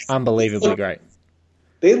great. Unbelievably great.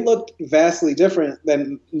 They looked vastly different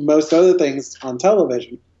than most other things on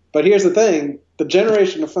television. But here's the thing. The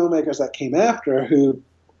generation of filmmakers that came after who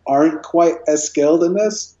aren't quite as skilled in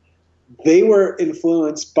this, they were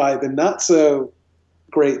influenced by the not so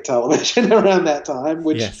great television around that time,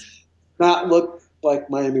 which not looked like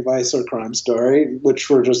Miami Vice or Crime Story, which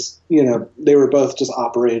were just, they were both just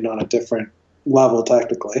operating on a different level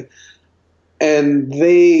technically. And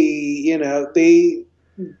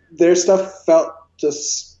their stuff felt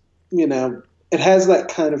just, it has that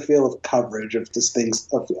kind of feel of coverage of just things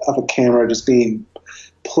of a camera just being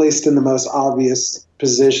placed in the most obvious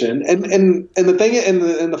position. And the thing,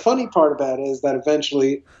 and the funny part about it is that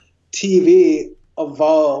eventually TV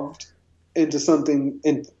evolved into something,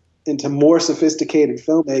 into more sophisticated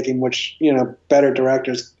filmmaking, which, better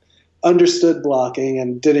directors understood blocking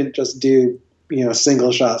and didn't just do,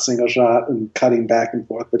 single shot and cutting back and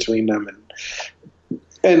forth between them.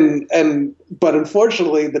 But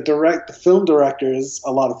unfortunately the film directors,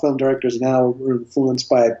 a lot of film directors now were influenced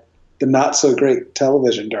by the not so great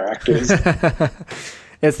television directors.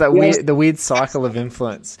 It's that the weird cycle of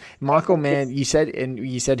influence. Michael Mann, you said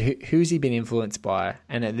who's he been influenced by?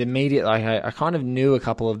 And the immediate, I kind of knew a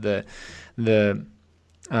couple of the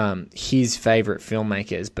his favorite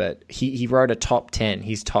filmmakers, but he wrote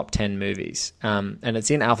his top 10 movies, and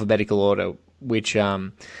it's in alphabetical order, which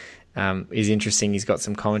is interesting. He's got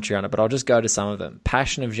some commentary on it, but I'll just go to some of them.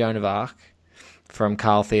 Passion of Joan of Arc from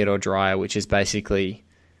Carl Theodor Dreyer, which is basically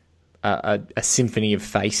a symphony of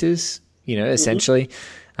faces, essentially.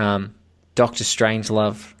 Dr.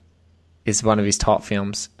 Strangelove is one of his top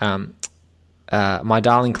films. My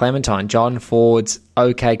Darling Clementine, John Ford's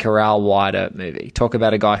OK Corral Wider movie. Talk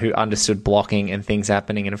about a guy who understood blocking and things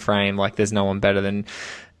happening in a frame like there's no one better than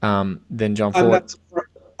John Ford.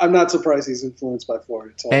 I'm not surprised he's influenced by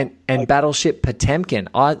Ford at all. And Battleship Potemkin,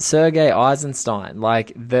 Sergei Eisenstein,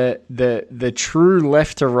 like the true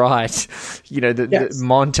left to right, the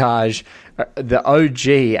montage, the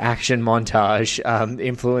OG action montage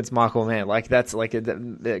influenced Michael Mann. Like that's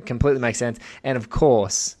it completely makes sense. And of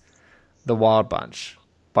course, The Wild Bunch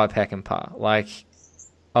by Peckinpah. Like,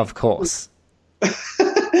 of course.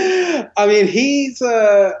 I mean, he's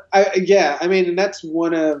and that's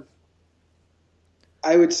one of.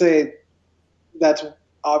 I would say that's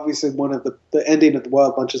obviously one of the ending of The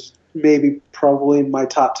Wild Bunch is probably in my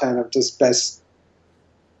top 10 of just best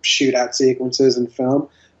shootout sequences in film.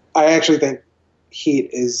 I actually think Heat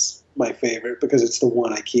is my favorite because it's the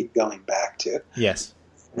one I keep going back to. Yes.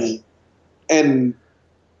 And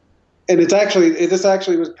this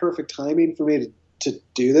actually was perfect timing for me to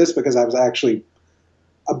do this because I was actually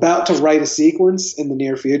about to write a sequence in the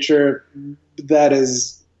near future that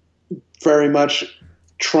is very much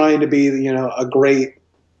trying to be, a great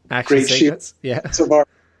sequence. Yeah.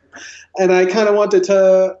 And I kind of wanted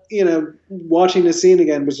to, watching the scene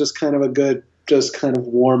again was just kind of a good, just kind of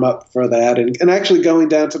warm up for that. And actually going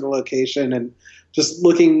down to the location and just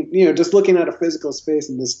looking at a physical space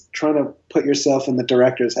and just trying to put yourself in the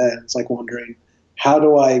director's head. It's like wondering, how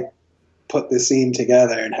do I put this scene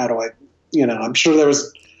together? And how do I, I'm sure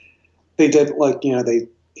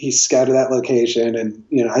he scouted that location, and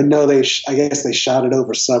I know I guess they shot it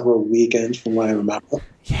over several weekends, from what I remember.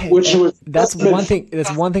 Yeah, that's one thing.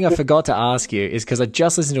 That's one thing I forgot to ask you is because I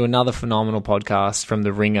just listened to another phenomenal podcast from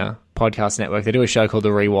the Ringer podcast network. They do a show called The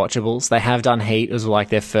Rewatchables. They have done Heat as like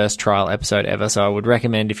their first trial episode ever, so I would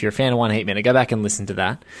recommend if you're a fan of One Heat Minute, go back and listen to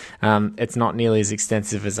that. It's not nearly as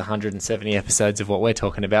extensive as 170 episodes of what we're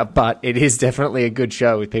talking about, but it is definitely a good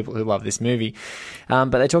show with people who love this movie.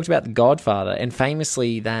 But they talked about The Godfather, and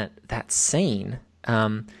famously that scene.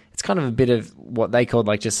 It's kind of a bit of what they called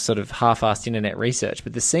like just sort of half-assed internet research,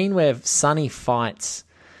 but the scene where Sonny fights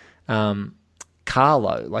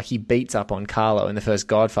Carlo, like he beats up on Carlo in the first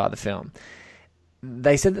Godfather film,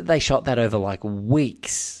 they said that they shot that over like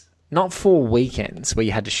weeks, not 4 weekends where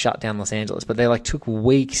you had to shut down Los Angeles, but they like took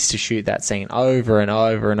weeks to shoot that scene over and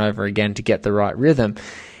over and over again to get the right rhythm.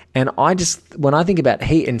 And when I think about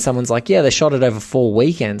Heat and someone's like, yeah, they shot it over 4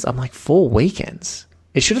 weekends, I'm like, 4 weekends?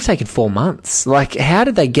 It should have taken 4 months. Like, how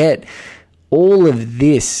did they get all of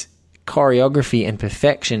this choreography and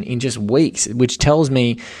perfection in just weeks, which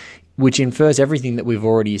infers everything that we've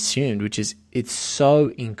already assumed, which is it's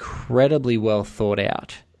so incredibly well thought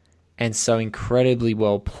out and so incredibly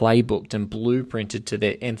well playbooked and blueprinted to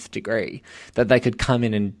their nth degree that they could come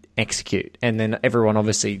in and execute. And then everyone,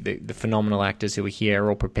 obviously, the phenomenal actors who are here are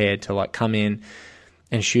all prepared to like come in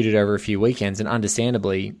and shoot it over a few weekends. And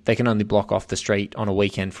understandably, they can only block off the street on a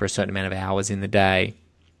weekend for a certain amount of hours in the day.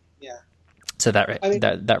 Yeah. So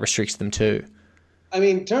that restricts them too. I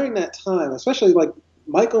mean, during that time, especially like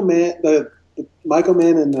Michael Mann, the Michael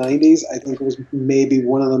Mann in the 90s, I think was maybe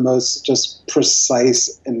one of the most just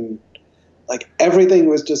precise, and like everything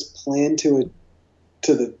was just planned to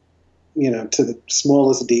the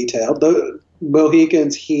smallest detail. The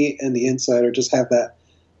Mohicans, Heat, and The Insider just have that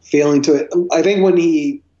feeling to it. I think when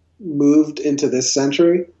he moved into this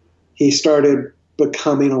century, he started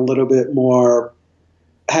becoming a little bit more,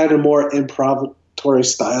 had a more improvisation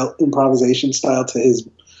style to his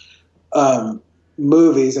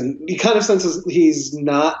movies, and he kind of senses he's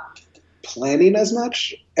not planning as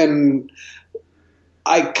much. And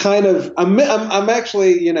I'm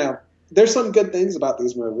actually, there's some good things about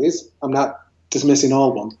these movies. I'm not dismissing all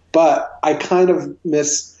of them, but I kind of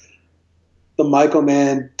miss the Michael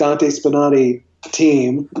Mann, Dante Spinotti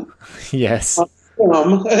team. Yes.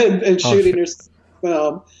 And shooting your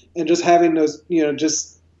film and just having those,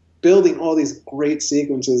 just building all these great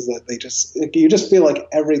sequences that you just feel like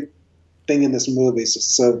everything in this movie is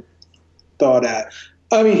just so thought at.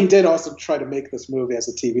 I mean, he did also try to make this movie as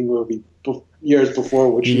a TV movie years before,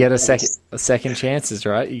 which you get a second chances,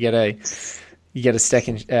 right? You get a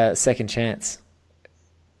second chance.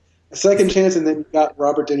 A second chance, and then you got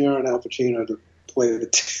Robert De Niro and Al Pacino to play the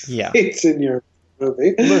it's in your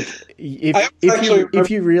movie. Look, if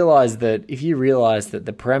you realize that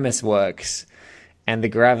the premise works and the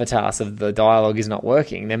gravitas of the dialogue is not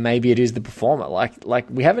working, then maybe it is the performer. Like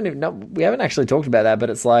we haven't actually talked about that, but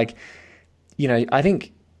it's like, I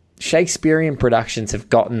think Shakespearean productions have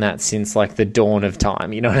gotten that since like the dawn of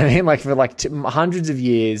time. You know what I mean? Like for like hundreds of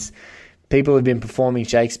years, people have been performing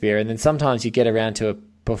Shakespeare, and then sometimes you get around to a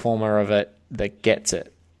performer of it that gets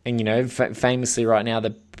it. And famously right now,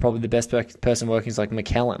 probably the best person working is like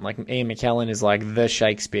McKellen. Like Ian McKellen is like the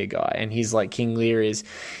Shakespeare guy, and he's like King Lear is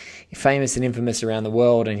famous and infamous around the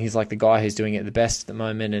world, and he's like the guy who's doing it the best at the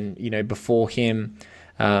moment. And before him,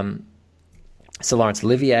 Sir Laurence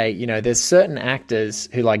Olivier, there's certain actors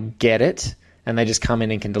who like get it and they just come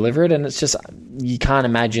in and can deliver it, and it's just, you can't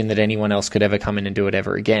imagine that anyone else could ever come in and do it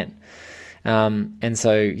ever again. And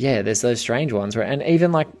so there's those strange ones, right? And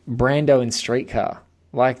even like Brando in Streetcar,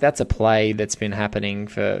 like that's a play that's been happening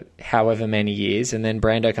for however many years, and then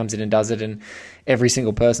Brando comes in and does it, and every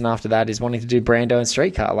single person after that is wanting to do Brando in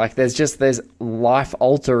Streetcar. Like there's life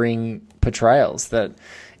altering portrayals that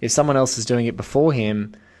if someone else is doing it before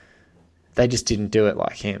him, they just didn't do it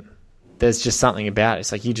like him. There's just something about it.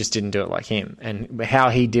 It's like, you just didn't do it like him. And how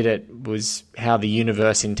he did it was how the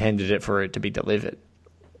universe intended it for it to be delivered.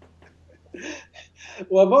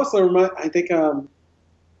 Well, I've also I think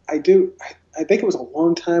it was a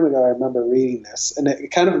long time ago I remember reading this, and it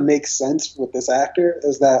kind of makes sense with this actor,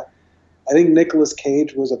 is that I think Nicolas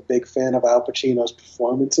Cage was a big fan of Al Pacino's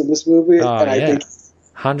performance in this movie. Oh, and I think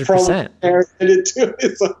 100%. It to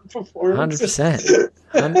his own performance. 100%.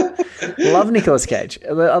 Love Nicolas Cage.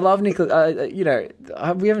 I love Nicolas.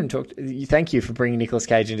 We haven't talked. Thank you for bringing Nicolas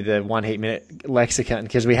Cage into the 1 heat minute lexicon,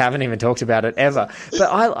 because we haven't even talked about it ever.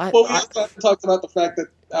 But we talked about the fact that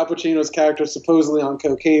Al Pacino's character is supposedly on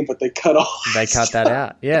cocaine, but they cut that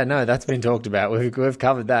out. Yeah, no, that's been talked about. We've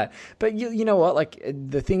covered that. But you know what? Like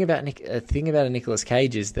the thing about a Nicolas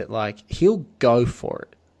Cage is that like he'll go for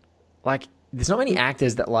it. Like there's not many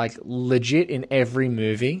actors that like legit in every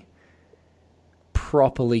movie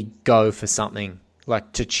properly go for something,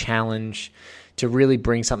 like to challenge, to really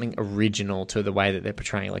bring something original to the way that they're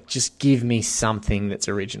portraying. Like, just give me something that's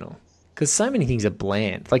original. Because so many things are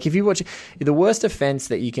bland. Like, if you watch the worst offense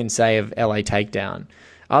that you can say of LA Takedown,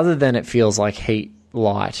 other than it feels like Heat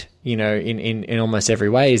light, in almost every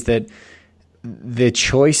way, is that the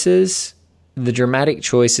choices, the dramatic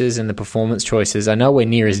choices and the performance choices are nowhere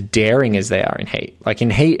near as daring as they are in Heat. Like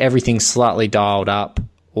in Heat, everything's slightly dialed up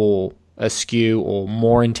or askew or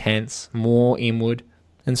more intense, more inward.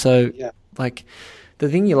 And so, like, the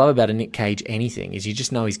thing you love about a Nick Cage anything is you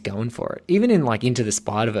just know he's going for it. Even in, like, Into the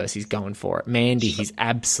Spider-Verse, he's going for it. Mandy, he's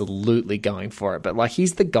absolutely going for it. But, like,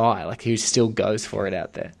 he's the guy, like, who still goes for it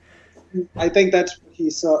out there. I think that's what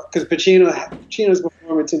he saw, because Pacino's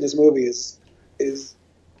performance in this movie is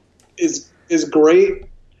great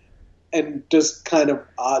and just kind of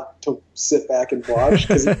odd to sit back and watch,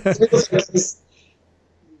 because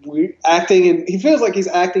he feels like he's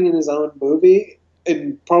acting in his own movie,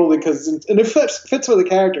 and probably because it fits with a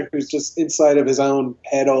character who's just inside of his own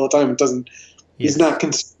head all the time and doesn't He's not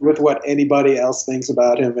concerned with what anybody else thinks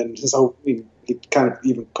about him, and he kind of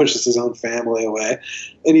even pushes his own family away,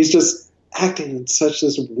 and he's just acting in such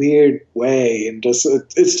this weird way, and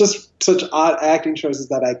it's just such odd acting choices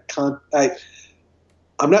that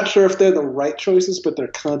I'm not sure if they're the right choices, but they're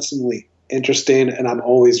constantly interesting, and I'm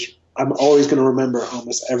always going to remember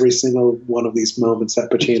almost every single one of these moments that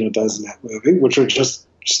Pacino does in that movie, which are just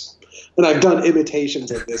and I've done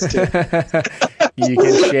imitations of this too. You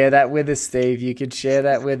can share that with us, Steve. You can share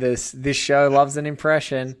that with us. This show loves an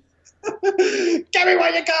impression. Give me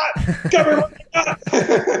what you got. Give me what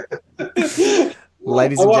you got.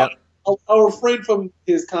 Ladies and gentlemen. I'll refrain from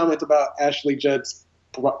his comment about Ashley Judd's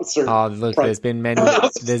look,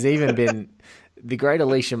 there's even been the great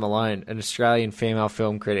Alicia Malone, an Australian female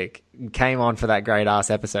film critic, came on for that great ass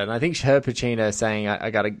episode, and I think her Pacino saying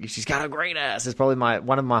she's got a great ass is probably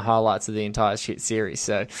one of my highlights of the entire shit series.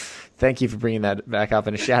 So thank you for bringing that back up,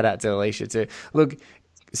 and a shout out to Alicia too. Look,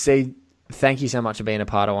 see, thank you so much for being a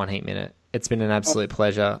part of One Heat Minute. It's been an absolute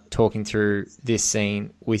pleasure talking through this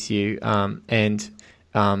scene with you, and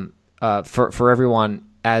for everyone,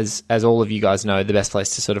 as all of you guys know, the best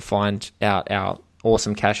place to sort of find out our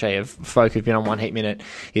awesome cachet of folk who've been on One Heat Minute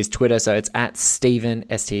is Twitter. So it's at Steven,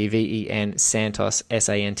 Steven Santos,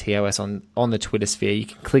 Santos on the Twitter sphere. You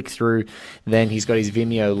can click through. Then he's got his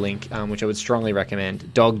Vimeo link, which I would strongly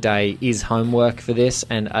recommend. Dog Day is homework for this,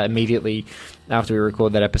 and immediately after we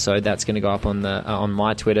record that episode, that's going to go up on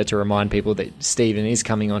my Twitter to remind people that Steven is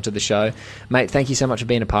coming onto the show. Mate, thank you so much for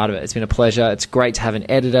being a part of it. It's been a pleasure. It's great to have an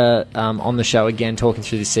editor on the show again, talking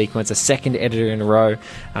through this sequence, a second editor in a row,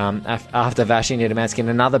 after Vashi Nedemansky,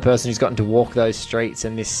 another person who's gotten to walk those streets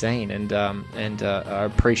in this scene, and I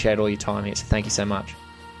appreciate all your time here, so thank you so much.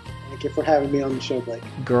 Thank you for having me on the show, Blake.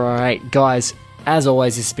 Great. Guys, as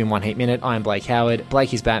always, this has been One Heat Minute. I am Blake Howard.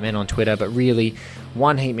 Blake is Batman on Twitter, but really,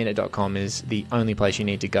 oneheatminute.com is the only place you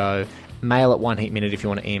need to go. Mail at One Heat Minute if you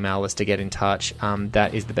want to email us to get in touch.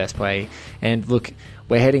 That is the best way. And look,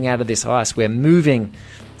 we're heading out of this ice. We're moving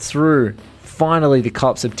through. Finally, the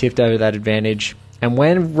cops have tipped over that advantage. And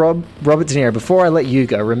when Robert De Niro, before I let you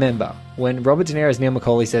go, remember, when Robert De Niro's Neil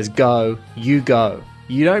McCauley says go, you go.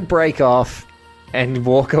 You don't break off and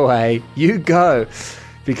walk away. You go.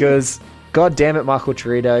 Because, God damn it, Michael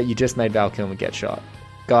Torito, you just made Val Kilmer get shot.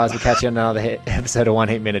 Guys, we'll catch you on another episode of One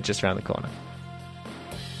Heat Minute just around the corner.